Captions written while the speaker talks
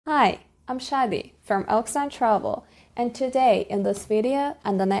I'm Shadi from OakslandTravel, and today in this video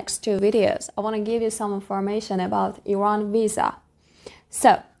and the next two videos, I want to give you some information about Iran visa.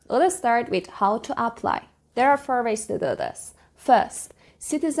 So, let us start with how to apply. There are four ways to do this. First,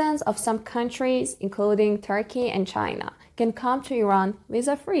 citizens of some countries, including Turkey and China, can come to Iran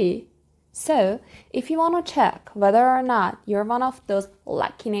visa-free. So, if you want to check whether or not you're one of those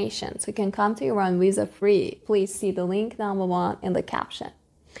lucky nations who can come to Iran visa-free, please see the link number 1 in the caption.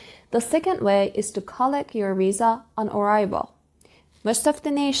 The second way is to collect your visa on arrival. Most of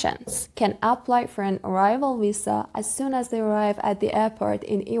the nations can apply for an arrival visa as soon as they arrive at the airport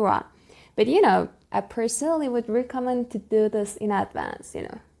in Iran. But I personally would recommend to do this in advance,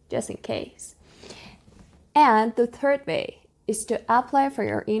 just in case. And the third way is to apply for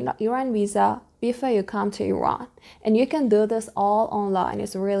your Iran visa before you come to Iran. And you can do this all online.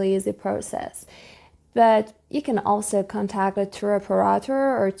 It's a really easy process. But you can also contact a tour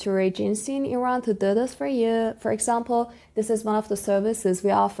operator or tour agency in Iran to do this for you. For example, this is one of the services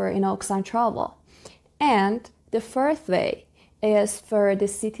we offer in OakslandTravel. And the fourth way is for the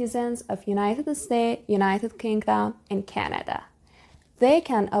citizens of United States, United Kingdom, and Canada. They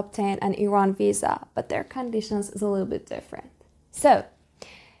can obtain an Iran visa, but their conditions is a little bit different. So,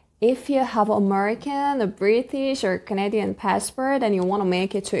 if you have American, a British, or Canadian passport and you want to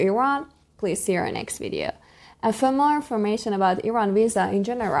make it to Iran, please see our next video. And for more information about Iran visa in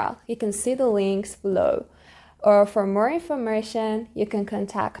general, you can see the links below. Or for more information, you can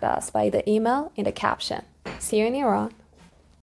contact us by the email in the caption. See you in Iran.